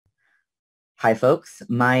Hi, folks.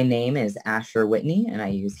 My name is Asher Whitney, and I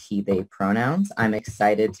use he, they pronouns. I'm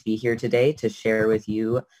excited to be here today to share with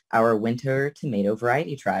you our winter tomato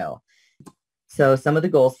variety trial. So some of the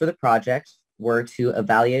goals for the project were to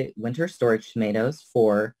evaluate winter storage tomatoes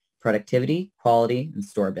for productivity, quality, and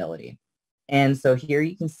storability. And so here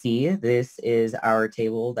you can see this is our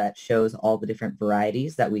table that shows all the different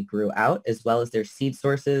varieties that we grew out, as well as their seed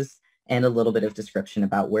sources and a little bit of description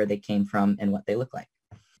about where they came from and what they look like.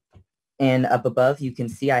 And up above, you can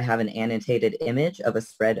see I have an annotated image of a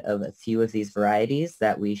spread of a few of these varieties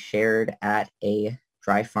that we shared at a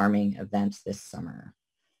dry farming event this summer.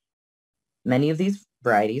 Many of these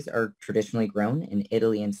varieties are traditionally grown in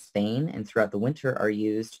Italy and Spain, and throughout the winter are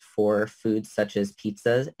used for foods such as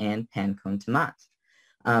pizzas and pan con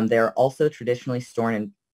tomate. They are also traditionally stored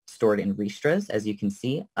in ristras, as you can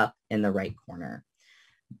see up in the right corner.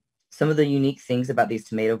 Some of the unique things about these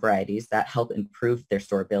tomato varieties that help improve their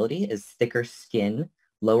storability is thicker skin,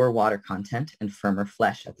 lower water content, and firmer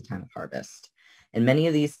flesh at the time of harvest. And many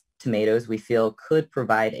of these tomatoes we feel could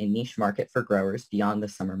provide a niche market for growers beyond the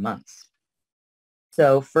summer months.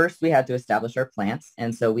 So first we had to establish our plants.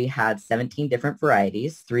 And so we had 17 different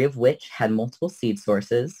varieties, 3 of which had multiple seed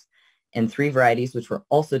sources, and 3 varieties which were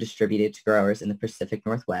also distributed to growers in the Pacific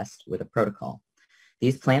Northwest with a protocol.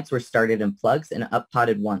 These plants were started in plugs and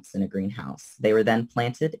up-potted once in a greenhouse. They were then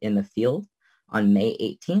planted in the field on May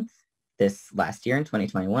 18th, this last year in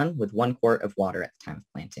 2021, with 1 quart of water at the time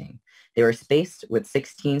of planting. They were spaced with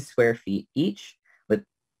 16 square feet each with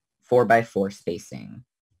 4x4 spacing.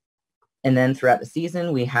 And then throughout the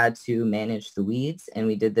season, we had to manage the weeds, and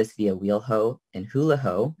we did this via wheel hoe and hula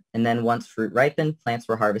hoe. And then once fruit ripened, plants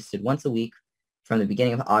were harvested once a week from the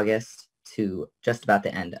beginning of August to just about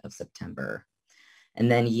the end of September. And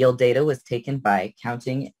then yield data was taken by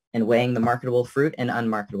counting and weighing the marketable fruit and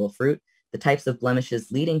unmarketable fruit. The types of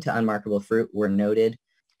blemishes leading to unmarketable fruit were noted.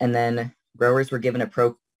 And then growers were given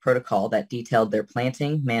a protocol that detailed their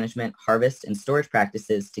planting, management, harvest, and storage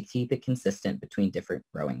practices to keep it consistent between different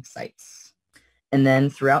growing sites. And then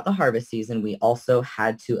throughout the harvest season, we also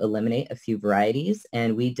had to eliminate a few varieties.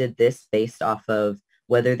 And we did this based off of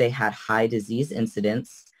whether they had high disease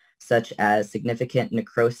incidence, such as significant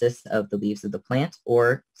necrosis of the leaves of the plant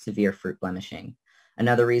or severe fruit blemishing.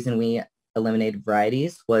 Another reason we eliminated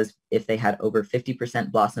varieties was if they had over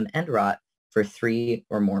 50% blossom end rot for 3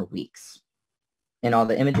 or more weeks. In all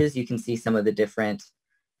the images, you can see some of the different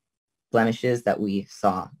blemishes that we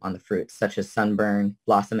saw on the fruits, such as sunburn,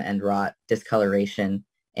 blossom end rot, discoloration,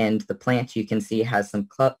 and the plant you can see has some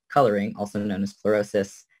coloring, also known as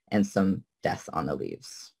fluorosis, and some death on the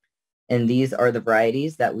leaves. And these are the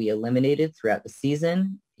varieties that we eliminated throughout the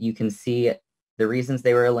season. You can see the reasons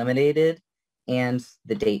they were eliminated and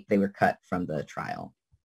the date they were cut from the trial.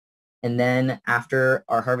 And then after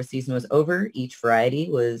our harvest season was over, each variety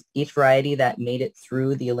that made it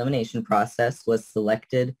through the elimination process was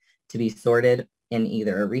selected to be sorted in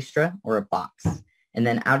either a ristra or a box. And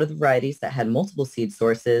then out of the varieties that had multiple seed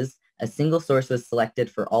sources, a single source was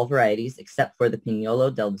selected for all varieties except for the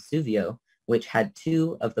Pignolo del Vesuvio, which had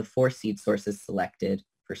 2 of the 4 seed sources selected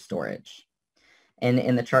for storage. And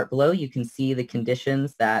in the chart below, you can see the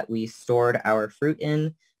conditions that we stored our fruit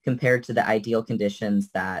in compared to the ideal conditions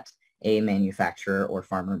that a manufacturer or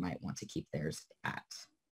farmer might want to keep theirs at.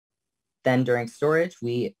 Then during storage,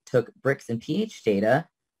 we took Brix and pH data,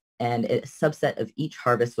 and a subset of each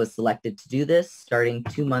harvest was selected to do this. Starting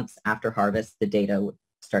 2 months after harvest, the data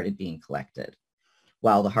started being collected,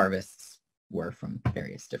 while the harvests were from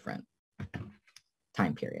various different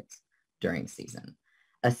time periods during season.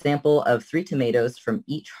 A sample of 3 tomatoes from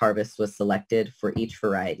each harvest was selected for each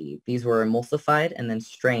variety. These were emulsified and then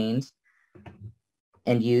strained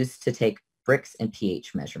and used to take Brix and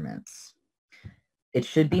pH measurements. It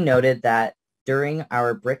should be noted that during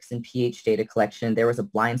our Brix and pH data collection, there was a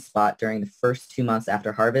blind spot during the first 2 months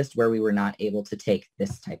after harvest where we were not able to take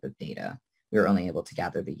this type of data. We were only able to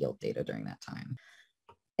gather the yield data during that time.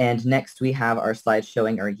 And next we have our slides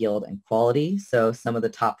showing our yield and quality. So some of the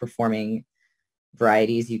top performing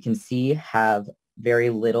varieties you can see have very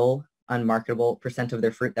little unmarketable percent of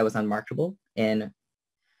their fruit that was unmarketable in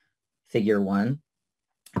figure 1.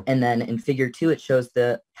 And then in figure 2, it shows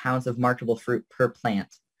the pounds of marketable fruit per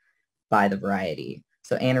plant by the variety.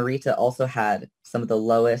 So Anna Rita also had some of the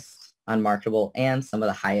lowest unmarketable and some of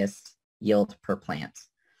the highest yield per plant.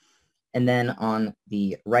 And then on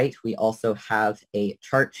the right, we also have a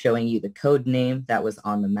chart showing you the code name that was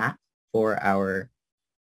on the map for our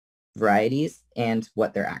varieties and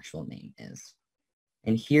what their actual name is.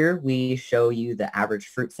 And here we show you the average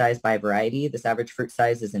fruit size by variety. This average fruit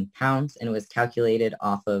size is in pounds, and it was calculated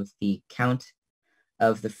off of the count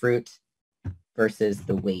of the fruit versus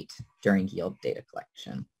the weight during yield data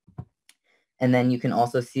collection. And then you can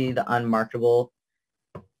also see the unmarketable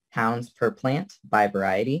pounds per plant by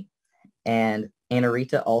variety. And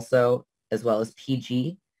Anarita also, as well as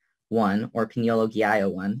PG1 or Pignolo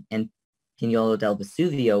Ghiaio 1 and Pignolo del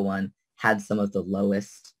Vesuvio 1 had some of the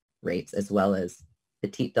lowest rates, as well as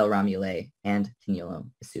Petit del Ramule and Pignolo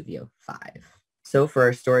Vesuvio 5. So for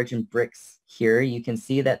our storage in bricks here, you can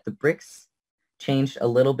see that the bricks changed a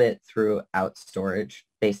little bit throughout storage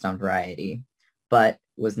based on variety, but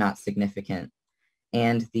was not significant.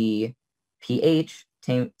 And the pH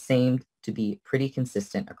seemed to be pretty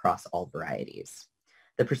consistent across all varieties.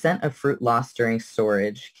 The percent of fruit lost during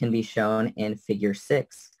storage can be shown in figure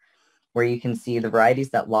 6, where you can see the varieties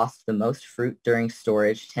that lost the most fruit during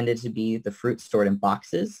storage tended to be the fruit stored in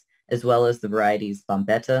boxes, as well as the varieties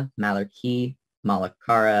Bombetta, Malarkey,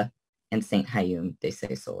 Malacara, and St. Hyum de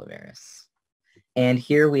Ces Oliveras. And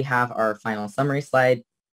here we have our final summary slide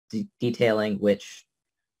detailing which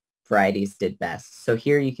varieties did best. So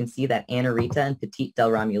here you can see that Anarita and Petit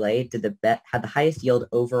del Ramule had the highest yield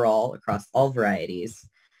overall across all varieties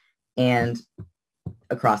and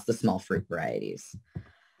across the small fruit varieties.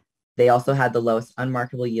 They also had the lowest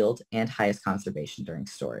unmarketable yield and highest conservation during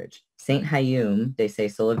storage. St. Hyum de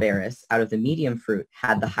Ces Oliveras, out of the medium fruit,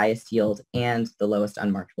 had the highest yield and the lowest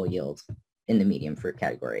unmarketable yield in the medium fruit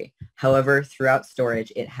category. However, throughout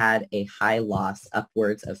storage, it had a high loss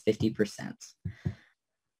upwards of 50%.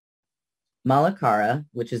 Malacara,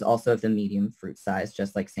 which is also of the medium fruit size,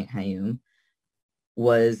 just like St. Hyum,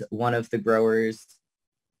 was one of the growers'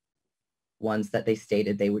 ones that they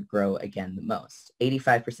stated they would grow again the most.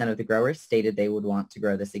 85% of the growers stated they would want to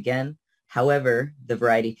grow this again. However, the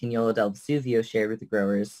variety Pignolo del Vesuvio shared with the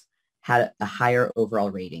growers had a higher overall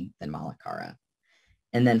rating than Malacara.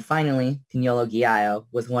 And then finally, Pignolo Ghiaio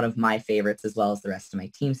was one of my favorites, as well as the rest of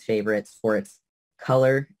my team's favorites, for its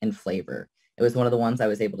color and flavor. It was one of the ones I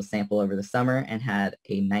was able to sample over the summer and had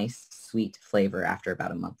a nice, sweet flavor after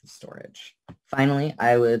about a month of storage. Finally,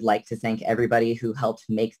 I would like to thank everybody who helped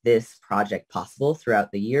make this project possible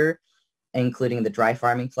throughout the year, including the Dry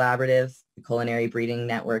Farming Collaborative, the Culinary Breeding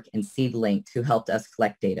Network, and SeedLinked, who helped us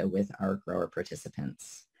collect data with our grower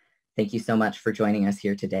participants. Thank you so much for joining us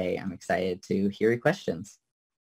here today. I'm excited to hear your questions.